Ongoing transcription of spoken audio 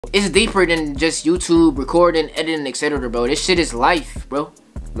It's deeper than just YouTube, recording, editing, etc. bro. This shit is life, bro.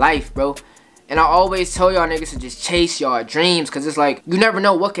 Life, bro. And I always tell y'all niggas to just chase y'all dreams, cause it's like, you never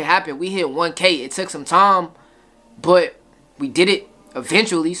know what could happen. We hit 1K. It took some time, but we did it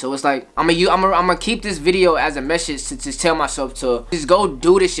eventually. So it's like, I'm gonna keep this video as a message to just tell myself to just go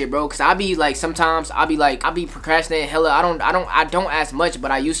do this shit, bro. Cause I be like, sometimes I be procrastinating hella. I don't ask much,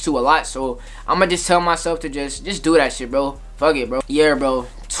 but I used to a lot. So I'm gonna just tell myself to just do that shit, bro. Fuck it, bro. Yeah, bro.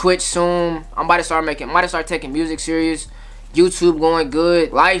 Twitch soon. I'm about to start taking music serious. YouTube going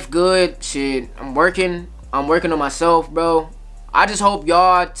good. Life good. Shit. I'm working on myself, bro. I just hope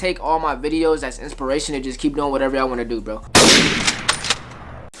y'all take all my videos as inspiration and just keep doing whatever y'all want to do, bro.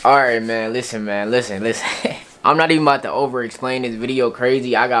 Alright, man. Listen. I'm not even about to over explain this video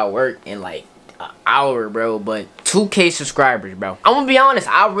crazy. I got work in like an hour, bro. But 2K subscribers, bro. I'm gonna be honest,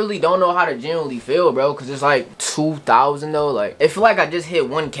 I really don't know how to genuinely feel, bro, because it's like 2,000 though. Like, it feel like I just hit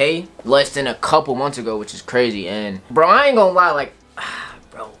 1K less than a couple months ago, which is crazy. And bro, I ain't gonna lie, like,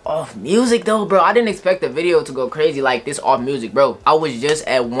 bro, off music though, bro, I didn't expect the video to go crazy like this off music, bro. I was just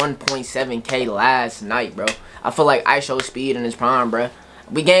at 1.7K last night, bro. I feel like I show speed in his prime, bro.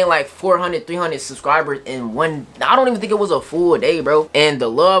 We gained like 400, 300 subscribers in one, I don't even think it was a full day, bro. And the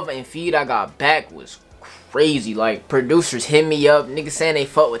love and feed I got back was crazy. Like, producers hit me up, niggas saying they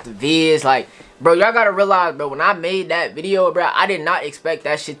fuck with the vids. Like, bro, y'all gotta realize, bro, when I made that video, bro, I did not expect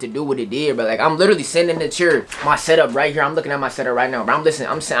that shit to do what it did, bro. Like, I'm literally sitting in the chair, my setup right here. I'm looking at my setup right now, bro. I'm listening.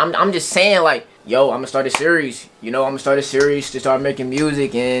 I'm just saying, like, yo, I'm gonna start a series. You know, I'm gonna start a series to start making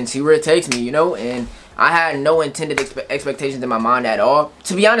music and see where it takes me, you know. And I had no intended expectations in my mind at all.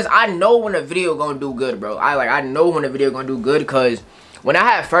 To be honest, I know when a video gonna do good, bro. I know when a video gonna do good, because when I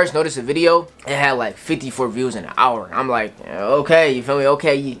had first noticed a video, it had like 54 views in an hour. I'm like, yeah, okay, you feel me?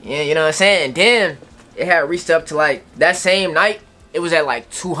 Okay, yeah, you know what I'm saying? And then it had reached up to like, that same night, it was at like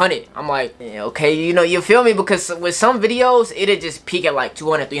 200. I'm like, yeah, okay, you know, you feel me? Because with some videos, it'd just peak at like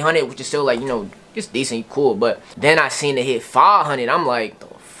 200, 300, which is still like, you know, just decent, cool. But then I seen it hit 500. I'm like, the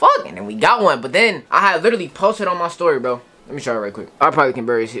fuck? And then we got one. But then I had literally posted on my story, bro. Let me show you right quick. I probably can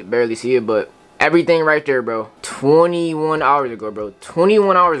barely see it, but everything right there, bro. 21 hours ago, bro.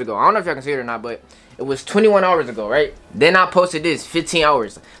 21 hours ago. I don't know if y'all can see it or not, but it was 21 hours ago, right? Then I posted this 15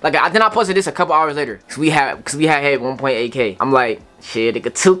 hours. Like, then I posted this a couple hours later. Cause we had hit 1.8K. I'm like, shit, nigga,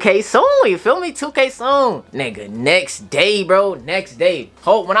 2K soon. You feel me? 2K soon. Nigga, next day, bro. Next day.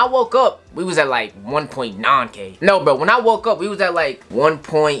 When I woke up, we was at like 1.9K. No, bro, when I woke up, we was at like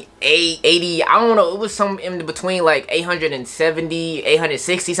 1.880. I don't know. It was some in between like 870,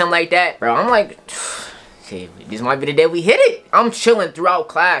 860, something like that. Bro, I'm like, shit, this might be the day we hit it. I'm chilling throughout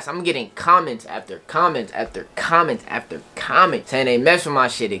class. I'm getting comments after comments after comments after comments saying they mess with my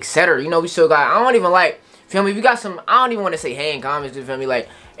shit, etc. You know, we still got, I don't even like, feel me? We got some, I don't even want to say hating comments, you feel me? Like,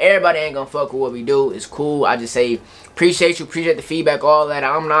 everybody ain't gonna fuck with what we do. It's cool. I just say, appreciate you, appreciate the feedback, all that.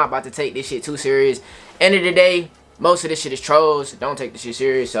 I'm not about to take this shit too serious. End of the day, most of this shit is trolls. Don't take this shit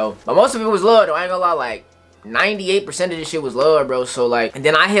serious. So, but most of it was love, though. I ain't gonna lie, like, 98% of this shit was love, bro. So, like, and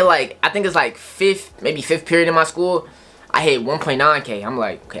then I hit, like, I think it's like maybe fifth period in my school. I hit 1.9K. I'm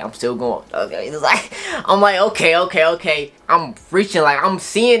like, okay, I'm still going. Okay, it's like, I'm like, okay. I'm reaching, like, I'm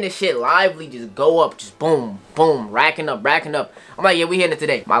seeing this shit lively just go up, just boom, boom, racking up. I'm like, yeah, we hitting it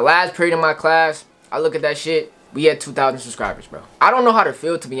today. My last period in my class, I look at that shit, we had 2,000 subscribers, bro. I don't know how to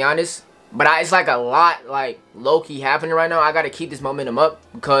feel, to be honest, but it's like a lot, like, low-key happening right now. I gotta keep this momentum up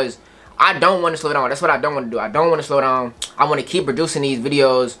because I don't want to slow down. That's what I don't want to do. I don't want to slow down. I want to keep producing these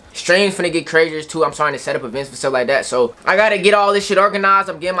videos. Streams finna get crazier too. I'm starting to set up events and stuff like that. So I gotta get all this shit organized.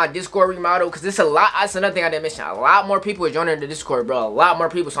 I'm getting my Discord remodeled because it's a lot. That's another thing I didn't mention. A lot more people are joining the Discord, bro. A lot more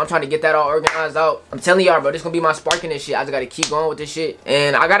people. So I'm trying to get that all organized out. I'm telling y'all, bro, this gonna be my spark in this shit. I just gotta keep going with this shit.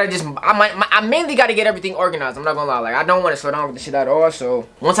 And I gotta just, I mainly gotta get everything organized. I'm not gonna lie. Like, I don't want to slow down with this shit at all. So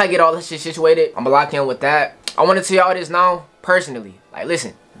once I get all this shit situated, I'm gonna lock in with that. I want to tell y'all this now, personally. Like,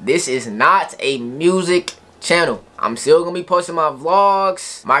 listen. This is not a music channel. I'm still gonna be posting my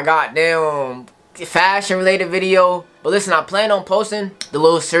vlogs, my goddamn fashion related video. But listen, I plan on posting the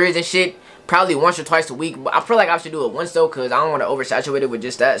little series and shit probably once or twice a week. But I feel like I should do it once though, because I don't want to oversaturate it with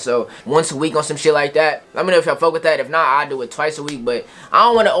just that. So once a week on some shit like that. Let me know if y'all fuck with that. If not, I'll do it twice a week. But I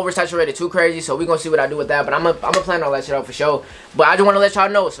don't want to oversaturate it too crazy. So we gonna see what I do with that. But I'm gonna plan all that shit out for sure. But I just want to let y'all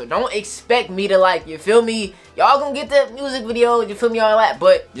know. So don't expect me to, like, you feel me? Y'all gonna get the music video, you feel me, all that.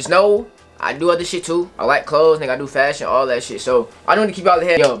 But just know I do other shit too. I like clothes, nigga. I do fashion, all that shit. So I don't need to keep y'all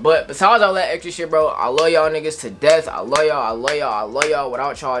ahead. Yo, but besides all that extra shit, bro, I love y'all niggas to death. I love y'all. I love y'all. I love y'all.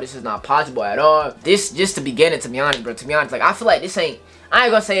 Without y'all, this is not possible at all. This just the beginning, to be honest, bro. To be honest, like, I feel like this ain't, I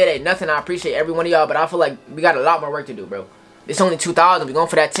ain't gonna say it ain't nothing. I appreciate every one of y'all, but I feel like we got a lot more work to do, bro. It's only 2,000. We going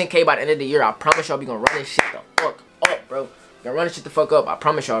for that 10K by the end of the year. I promise y'all we gonna run this shit the fuck up, bro. We gonna run this shit the fuck up. I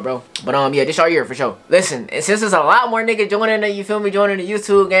promise y'all, bro. But yeah, this our year for sure. Listen, and since there's a lot more niggas joining the, you feel me, joining the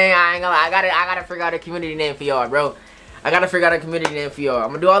YouTube gang, I ain't gonna lie, I gotta figure out a community name for y'all, bro. I gotta figure out a community name for y'all. I'm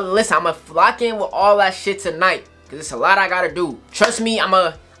gonna do all. Listen, I'm gonna lock in with all that shit tonight, cause it's a lot I gotta do. Trust me, I'm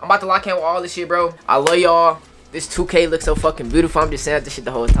about to lock in with all this shit, bro. I love y'all. This 2K looks so fucking beautiful. I'm just saying this shit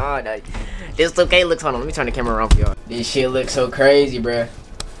the whole time. Like, this 2K looks. Hold on, let me turn the camera around for y'all. This shit looks so crazy, bro.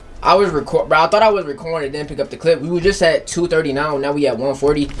 I was bro. I thought I was recording, didn't pick up the clip. We were just at 239. Now we at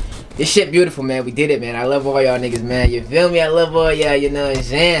 140. This shit beautiful, man. We did it, man. I love all y'all niggas, man. You feel me? I love all y'all. You know what I'm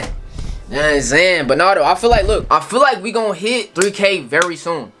saying? You know what I'm saying? But no, though, I feel like, look, I feel like we gonna hit 3K very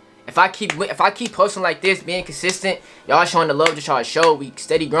soon. If I keep posting like this, being consistent, y'all showing the love that y'all show, we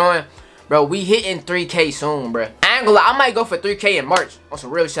steady growing, bro. We hitting 3K soon, bro. I ain't gonna lie, I might go for 3K in March on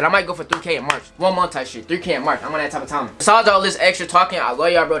some real shit. I might go for 3K in March, 1 month type shit. 3K in March. I'm on that type of time. Besides all this extra talking, I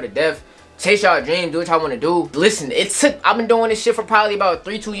love y'all, bro, to death. Chase y'all dreams, do what y'all wanna do. Listen, I've been doing this shit for probably about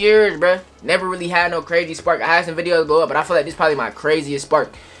 2 years, bro. Never really had no crazy spark. I had some videos blow up, but I feel like this is probably my craziest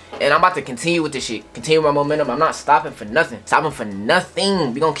spark. And I'm about to continue with this shit. Continue my momentum. I'm not stopping for nothing. Stopping for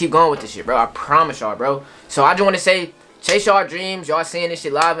nothing. We gonna keep going with this shit, bro. I promise y'all, bro. So I just want to say, chase y'all dreams. Y'all seeing this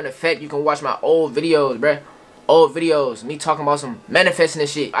shit live in effect. You can watch my old videos, bro. Old videos. Me talking about some manifesting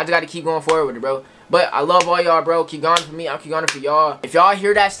this shit. I just got to keep going forward with it, bro. But I love all y'all, bro. Keep going for me. I'll keep going for y'all. If y'all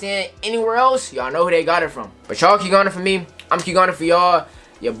hear that stand anywhere else, y'all know who they got it from. But y'all keep going for me. I'm keep going for y'all.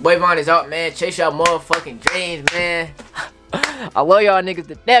 Your boy Von is out, man. Chase y'all motherfucking dreams, man. I love y'all niggas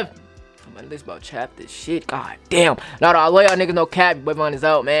to death. I'm at least about chap this shit. God damn. No, I love y'all niggas, no cap. Your boy Von is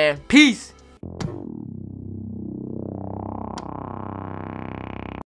out, man. Peace.